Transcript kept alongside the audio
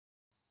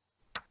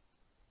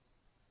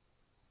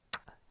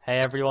Hey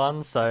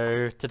everyone,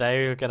 so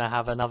today we're gonna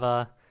have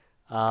another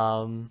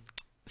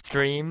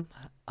stream.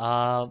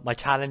 My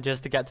challenge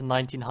is to get to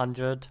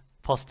 1900,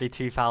 possibly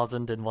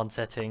 2000 in one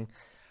sitting.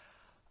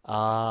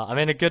 I'm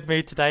in a good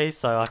mood today,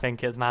 so I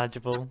think it's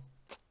manageable.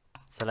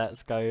 So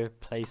let's go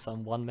play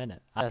some 1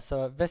 minute.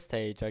 So at this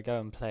stage, I go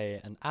and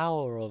play an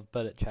hour of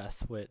bullet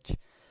chess, which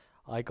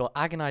I got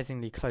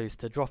agonizingly close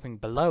to dropping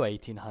below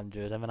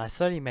 1800, and then I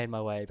slowly made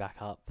my way back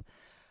up.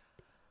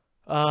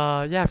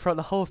 Yeah, throughout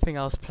the whole thing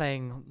I was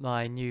playing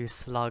my new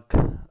Slug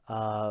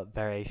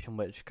variation,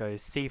 which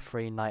goes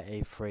c3, knight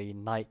a3,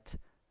 knight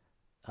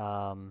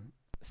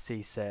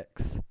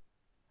c6.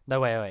 No,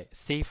 wait.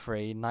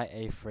 c3, knight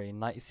a3,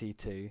 knight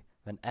c2,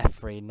 then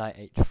f3, knight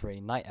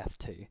h3, knight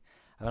f2.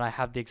 And then I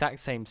have the exact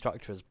same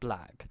structure as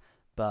black,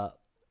 but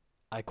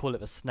I call it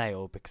the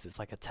Snail because it's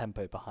like a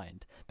tempo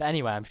behind. But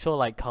anyway, I'm sure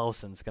like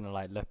Carlson's gonna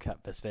like look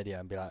at this video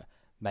and be like,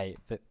 mate,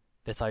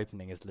 this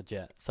opening is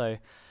legit. So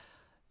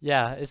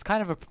yeah, it's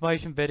kind of a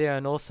promotion video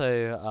and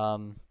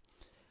also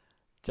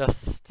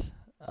just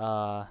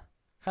kind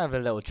of a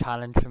little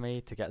challenge for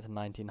me to get to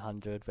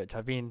 1900, which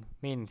I've been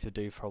meaning to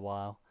do for a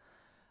while.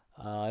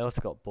 I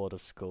also got bored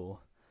of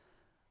school.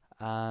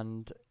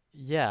 And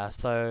yeah,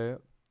 so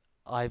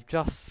I've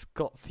just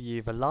got for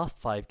you the last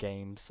 5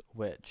 games,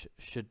 which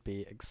should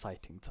be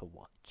exciting to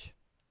watch.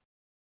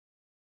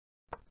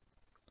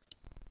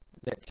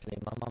 Literally,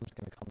 my mum's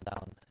gonna come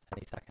down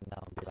any second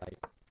now and be like,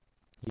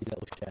 you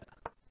little shit.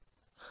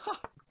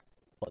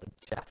 What the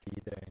Jeff are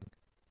you doing?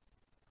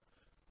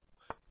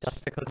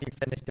 Just because you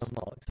finished your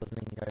mocks doesn't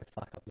mean you go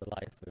fuck up your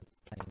life with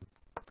playing.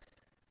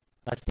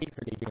 I've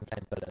secretly been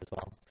playing Bullet as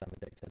well, because I'm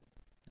addicted,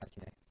 as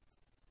you know.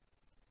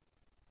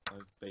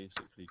 I've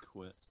basically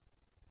quit.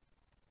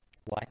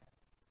 Why?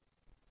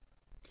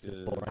 It's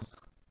boring. Because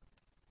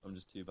I'm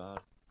just too bad.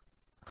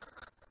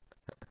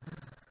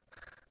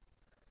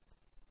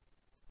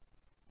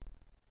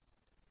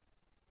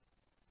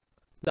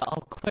 No,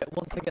 I'll quit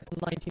once I get to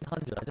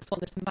 1900. I just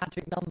want this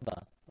magic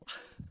number.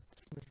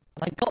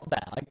 And I got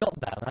there, and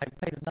I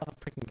played another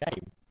freaking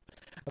game.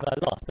 And then I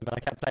lost, and then I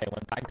kept playing,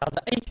 went back down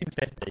to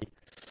 1850.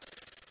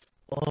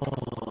 Oh,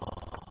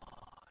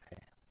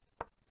 okay.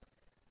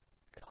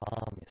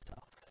 Calm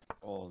yourself.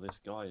 Oh, this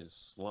guy is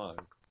slow.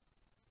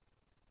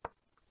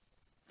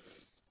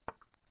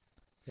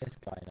 This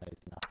guy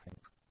knows nothing.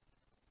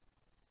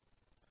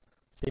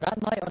 See, that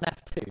knight on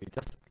f2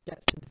 just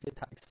gets into the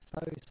attack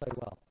so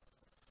well.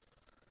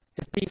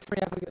 Is b3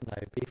 ever good? No,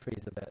 b3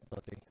 is a bit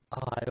dodgy.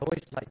 Oh, I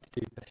always like to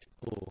do bishop.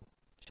 Ooh,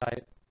 should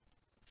I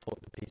fork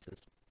the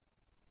pieces?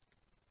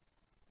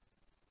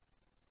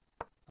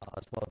 Oh,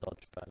 it's well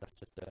dodged, but let's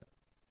just do it.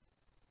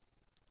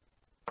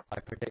 I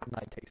predict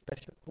knight takes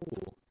bishop.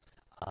 Ooh.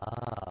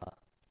 Ah.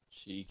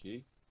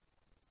 Cheeky.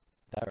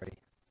 Very.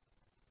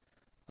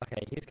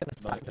 Okay, he's gonna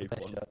sack the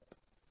bishop.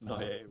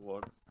 Knight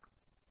a1.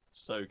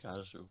 So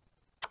casual.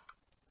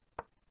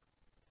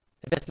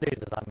 If this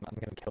loses, I'm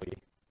gonna kill you.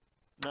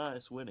 Nah,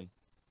 it's winning.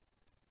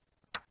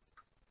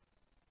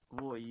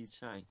 What are you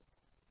saying?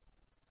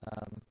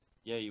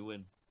 Yeah, you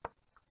win.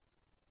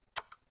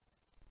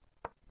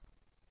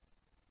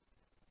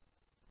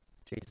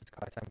 Jesus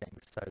Christ, I'm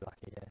getting so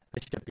lucky here.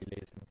 This should be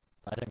losing,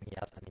 but I don't think he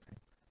has anything.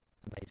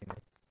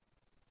 Amazingly.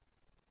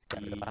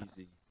 Get rid of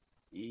that.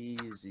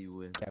 Easy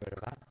win. Get rid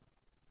of that.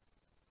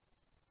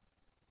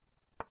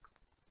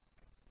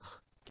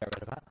 Get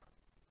rid of that.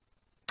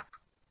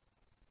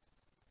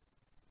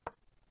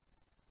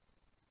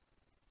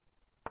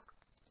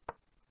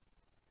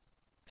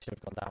 Should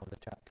have gone down with a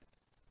check.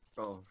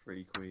 Oh,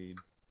 free queen.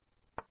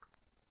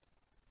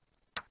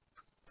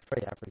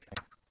 Free everything.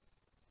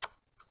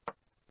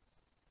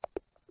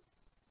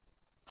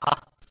 Ha!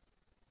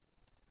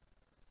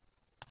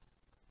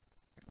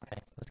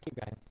 Okay, let's keep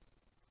going.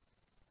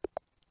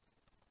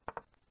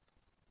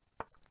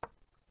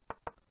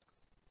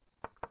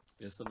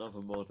 It's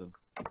another modern.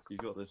 You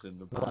got this in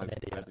the bag. What an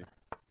idiot. Ready.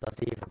 Does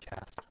he even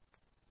chess?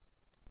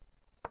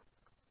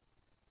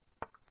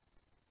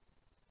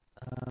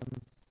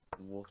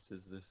 What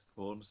is this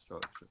pawn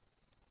structure?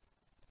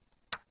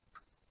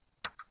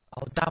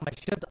 Oh damn! I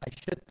should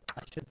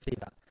see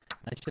that.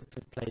 I should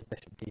have played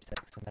bishop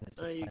d6, and then it's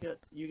No,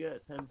 just you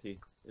get tempi.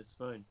 It's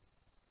fine.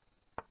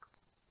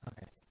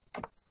 Okay.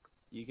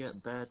 You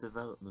get bare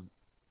development.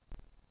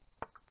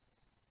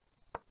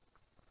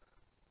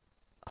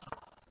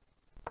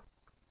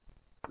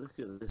 Look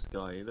at this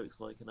guy. He looks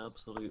like an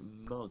absolute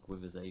mug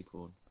with his a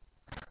pawn.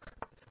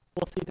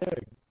 What's he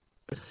doing?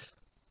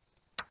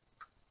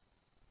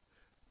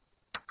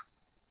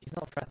 He's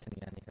not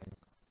threatening anything,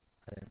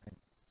 I don't think.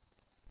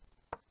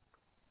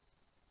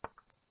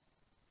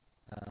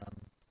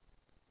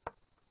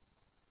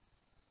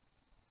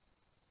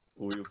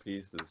 All your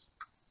pieces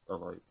are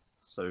like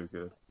so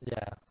good.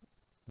 Yeah.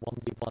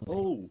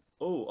 1v1.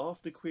 Oh,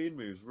 after queen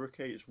moves, rook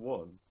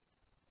h1.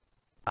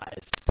 That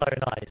is so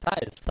nice.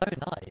 That is so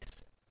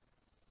nice.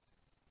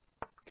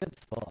 Good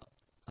spot.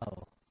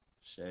 Oh.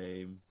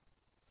 Shame.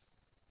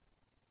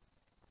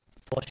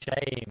 For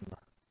shame.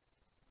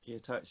 He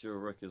attacks your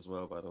rook as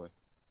well, by the way.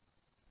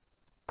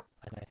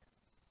 I know.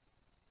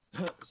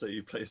 So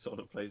you place it on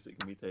a place it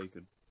can be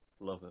taken.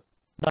 Love it.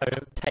 No,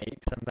 it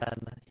takes and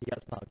then he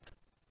gets mugged.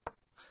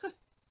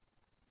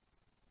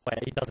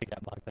 Wait, he doesn't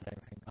get mugged, I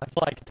don't think. I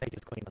thought I could take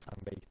his queen or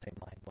something, but he could take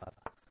mine, whatever.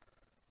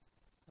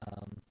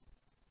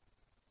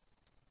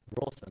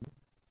 Rawson.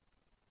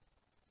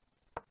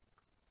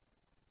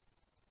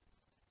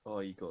 Oh,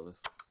 you got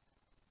this.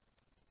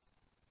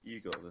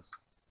 You got this.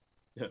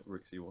 Yeah,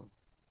 Rixie won.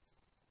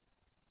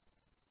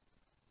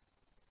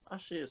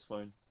 Actually, it's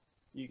fine.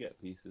 You get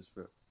pieces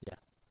for it. Yeah.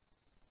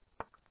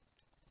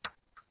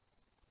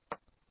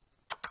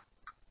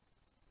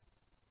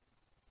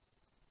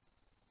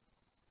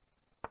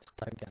 Just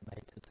don't get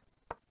mated.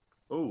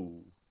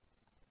 Oh,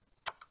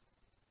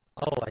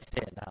 Oh, I see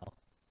it now.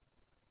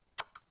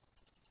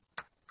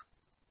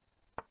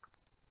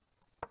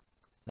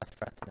 Let's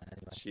threaten it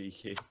anyway.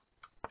 cheeky.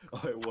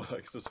 Oh, it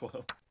works as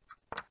well.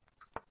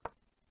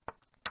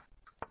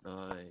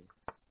 Nice.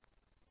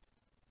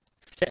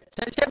 Shit,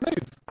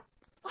 move!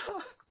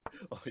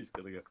 Oh, he's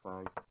gonna get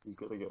flagged. He's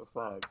gonna get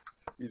flagged.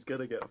 He's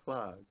gonna get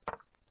flagged.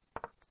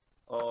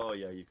 Oh,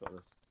 yeah, you got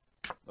this.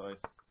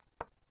 Nice.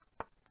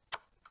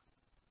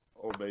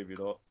 Or maybe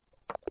not.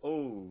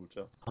 Oh,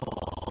 just.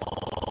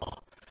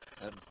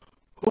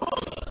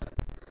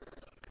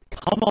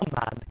 Come on,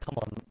 man, come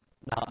on.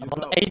 Now, I'm You on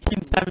got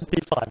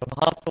 1875, I'm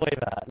half the way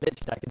there.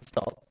 Literally, I can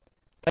stop.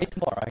 Play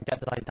tomorrow and get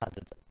to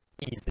 900.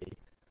 Easy.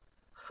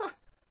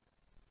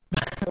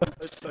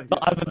 But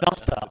I'm a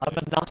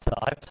nutter,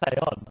 I play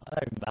on. I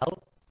don't melt.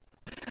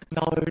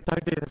 No,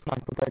 don't do this,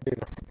 Michael, don't do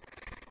this.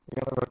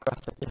 You're gonna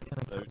regret it.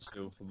 No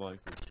chill for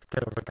Michael.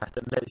 You're gonna regret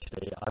it.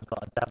 Literally, I've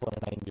got a devil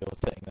and an angel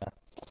sitting there.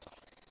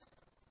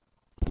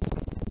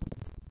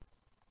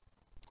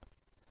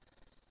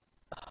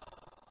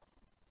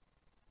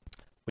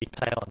 We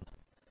play on.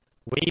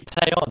 We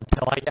play on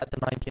till I get to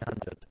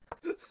 1900.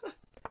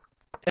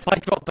 If I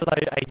drop below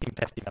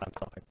 1850, then I'm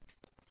sorry.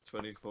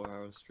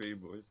 24-hour stream,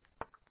 boys.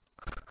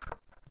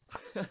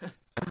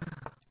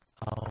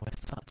 Oh, we're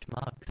such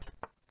mugs.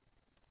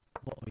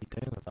 What are we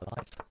doing with our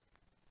life?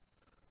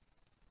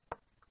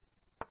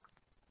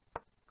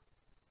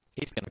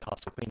 He's gonna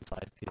cast a queen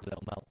side, he's a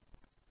little melt.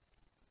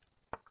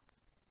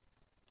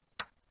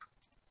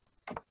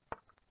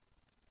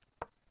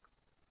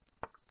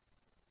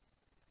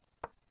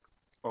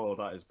 Oh,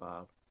 that is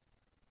bad.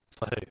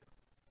 For who?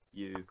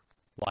 You.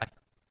 Why?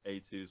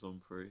 A2's on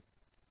 3.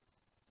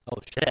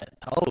 Oh shit,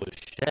 oh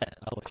shit,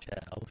 oh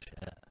shit, oh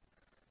shit.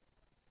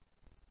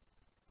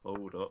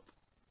 Hold up.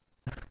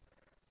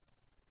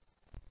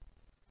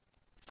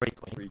 Free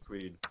queen. Free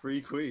queen.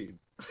 Free queen.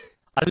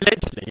 I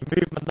literally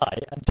moved my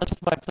knight, and just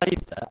as I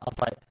placed it, I was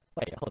like,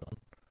 wait, hold on.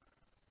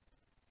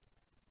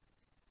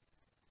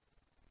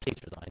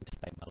 Please resign,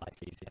 just make my life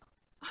easier.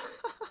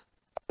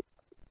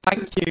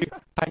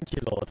 Thank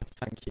you, Lord,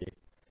 thank you.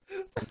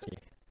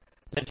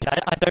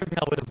 Literally, I don't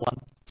think I would have won,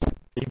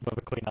 even with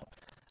a queen up.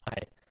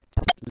 Okay,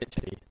 just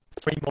literally,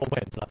 3 more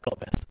wins and I've got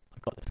this.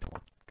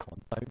 Come on,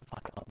 don't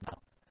fuck it up now.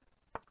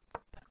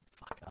 Don't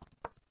fuck it up.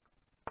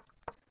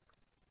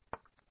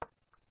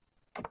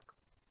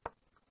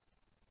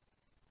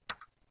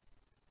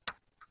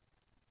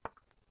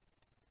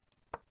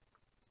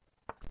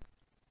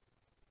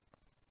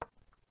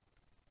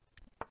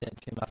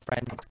 Literally, my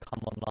friend's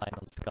come online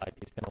on Skype,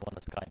 he's gonna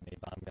want to Skype me,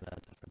 but I'm gonna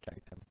just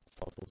reject him.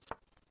 Sozzles.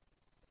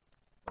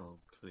 Oh,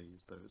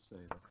 please don't say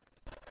that.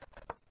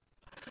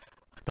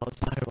 I've got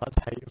so much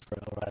hate for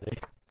it already.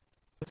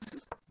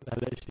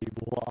 They're literally,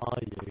 what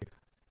are you?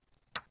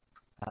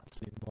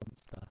 Absolute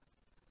monster.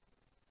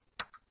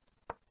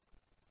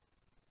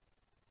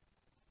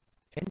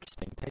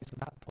 Interesting, taste of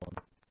that pawn.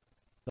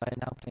 So I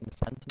now playing the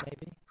centre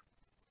maybe?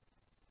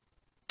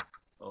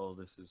 Oh,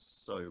 this is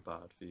so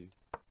bad for you.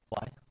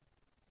 Why?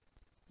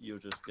 You're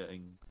just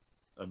getting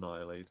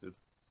annihilated.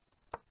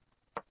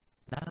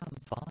 Nah, I'm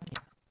fine.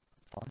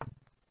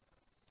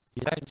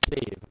 You don't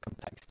see the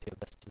complexity of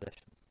this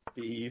position.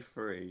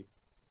 B3.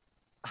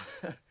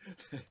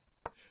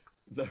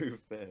 No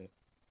fair.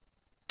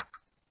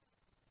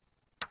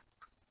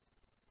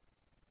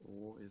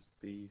 What is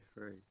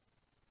B3?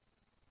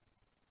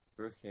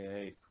 Rook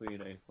A8, Queen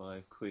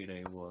A5, Queen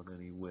A1,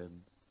 and he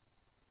wins.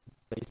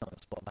 But he's not going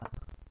to spot that.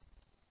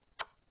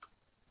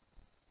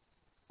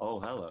 Oh,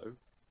 hello.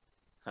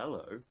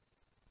 Hello.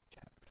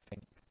 Check,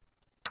 think.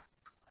 I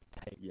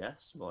take.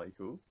 Yes,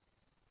 Michael.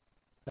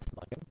 Let's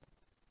mug him.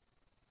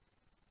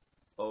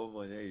 Oh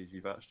my days,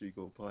 you've actually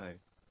got to play.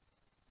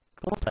 Of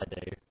course I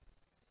do.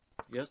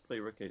 He has to play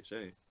Rook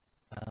H8.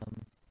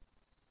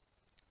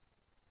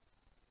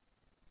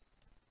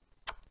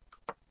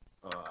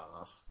 Go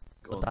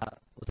Was on.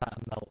 that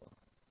a melt?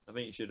 I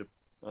think you should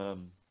have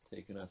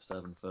taken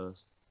F7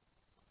 first.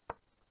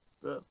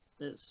 But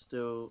it's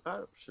still...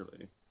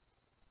 Actually,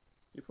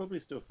 you're probably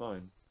still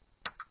fine.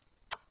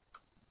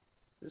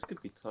 This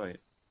could be tight.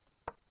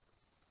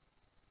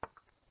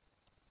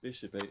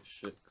 Bishop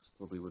H6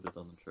 probably would have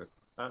done the trick.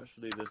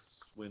 Actually,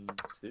 this wins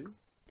too?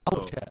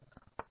 Oh shit.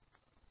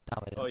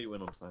 Damn it. Oh, you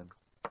win on time.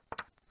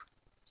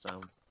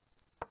 Sound.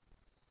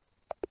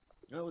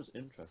 That was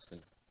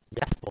interesting.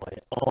 Yes, boy.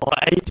 Oh,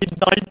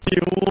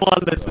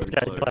 1891. This So is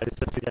getting close. close.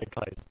 This is getting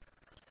close.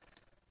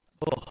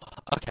 Oh,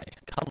 okay.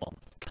 Come on.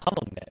 Come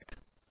on, Nick.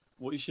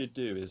 What you should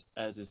do is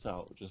edit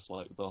out just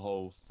like the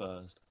whole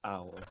first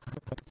hour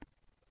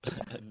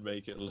and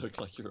make it look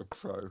like you're a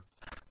pro.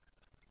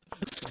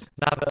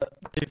 Now, but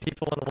do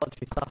people want to watch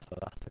me suffer?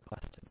 That's the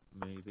question.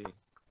 Maybe.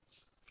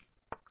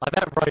 I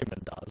bet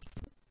Roman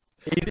does.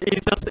 He's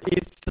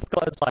just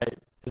got his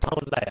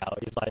whole layout.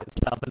 He's like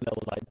set up a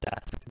little like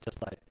desk,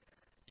 just like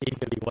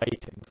eagerly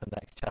waiting for the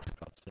next chess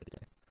clubs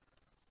video.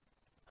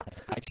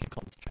 Actually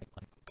concentrate,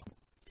 Michael. Come on.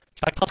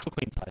 Should I castle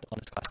queenside on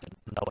this question?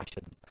 No, I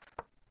shouldn't.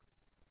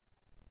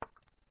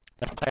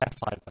 Let's play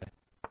f5 though.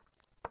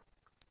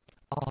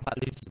 Oh, that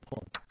loses a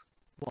pawn.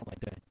 What am I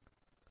doing?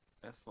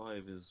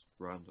 F5 is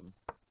random,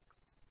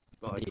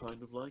 but Indeed. I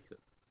kind of like it.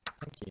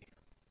 Thank you.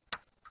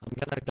 I'm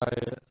gonna go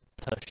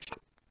push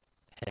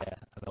here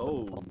and then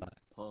win the pawn back.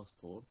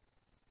 Passport.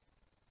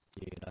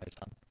 You know,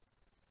 son.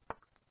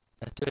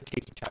 Let's do a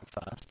cheeky check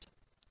first.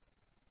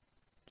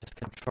 Just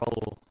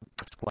control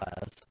the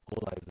squares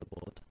all over the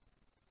board.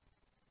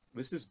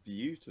 This is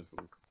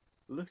beautiful.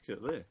 Look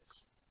at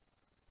this.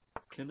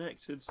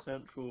 Connected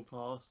central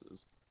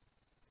passes.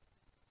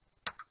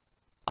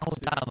 Oh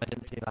damn, I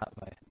didn't see that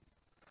though.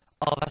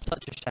 Oh, that's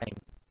such a shame.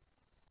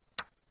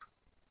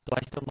 Do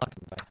I still mug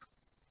him though?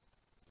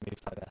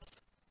 Moves like this.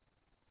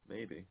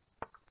 Maybe.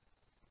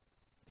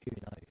 Who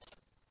knows?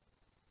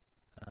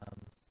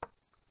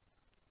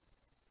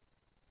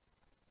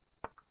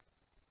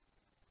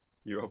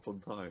 You're up on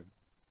time.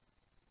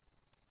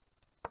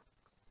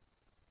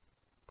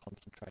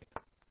 Concentrate.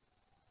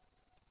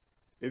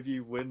 If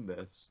you win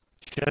this,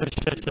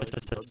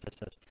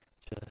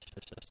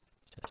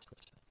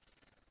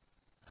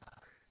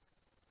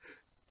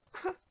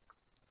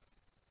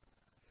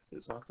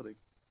 it's happening.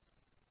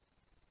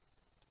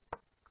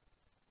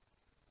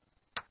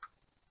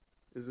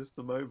 Is this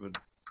the moment?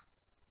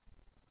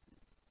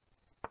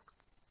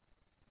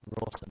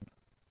 Rawson.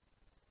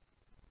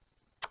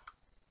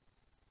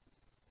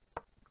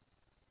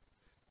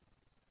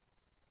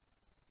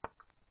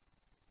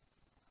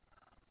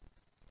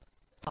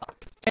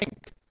 Fuck.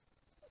 Think.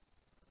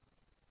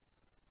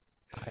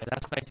 Okay,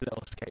 let's make a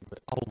little escape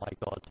route. Oh my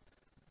god.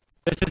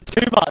 This is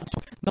too much!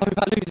 No,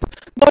 that loses!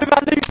 No,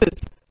 that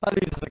loses! That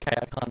loses, okay,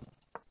 I can't.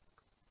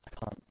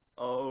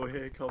 Oh,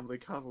 here come the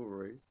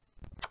cavalry.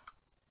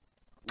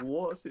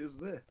 What is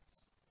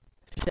this?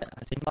 Shit,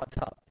 has he mucked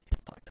up? He's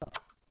fucked up.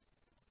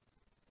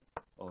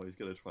 Oh, he's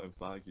gonna try and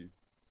flag you.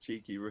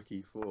 Cheeky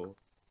rookie 4.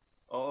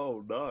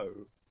 Oh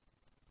no!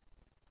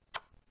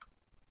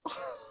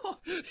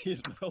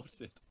 He's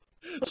melted.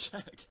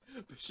 Check.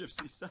 Bishop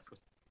c7.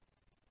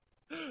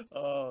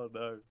 Oh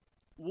no.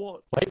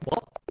 What? Wait,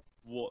 what?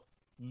 What?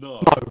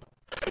 No. No!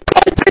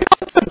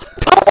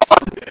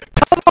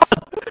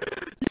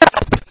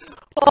 Yes!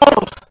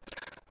 Oh!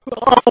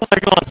 Oh my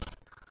god!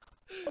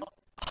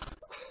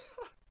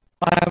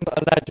 I am a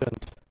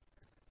legend.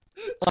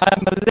 I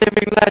am a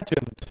living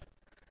legend.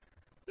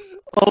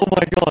 Oh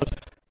my god.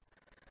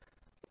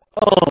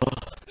 Oh.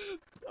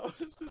 That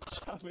was the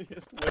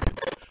jammiest win.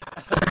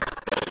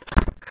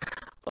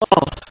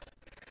 Oh.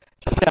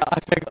 Yeah, I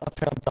think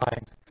I'm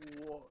dying.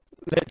 What?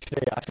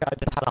 Literally, I think I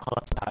just had a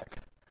heart attack.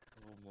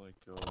 Oh my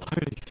god.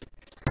 Holy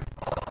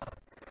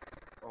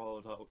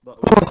Oh, that was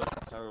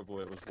terrible.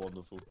 It was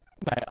wonderful.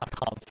 mate, I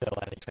can't feel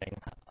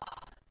anything.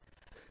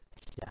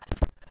 Yes.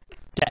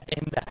 Get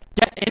in there.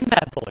 Get in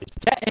there, boys.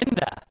 Get in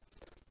there.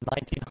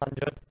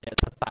 1900.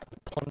 It's a fact. The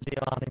Ponzi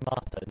Army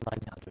Master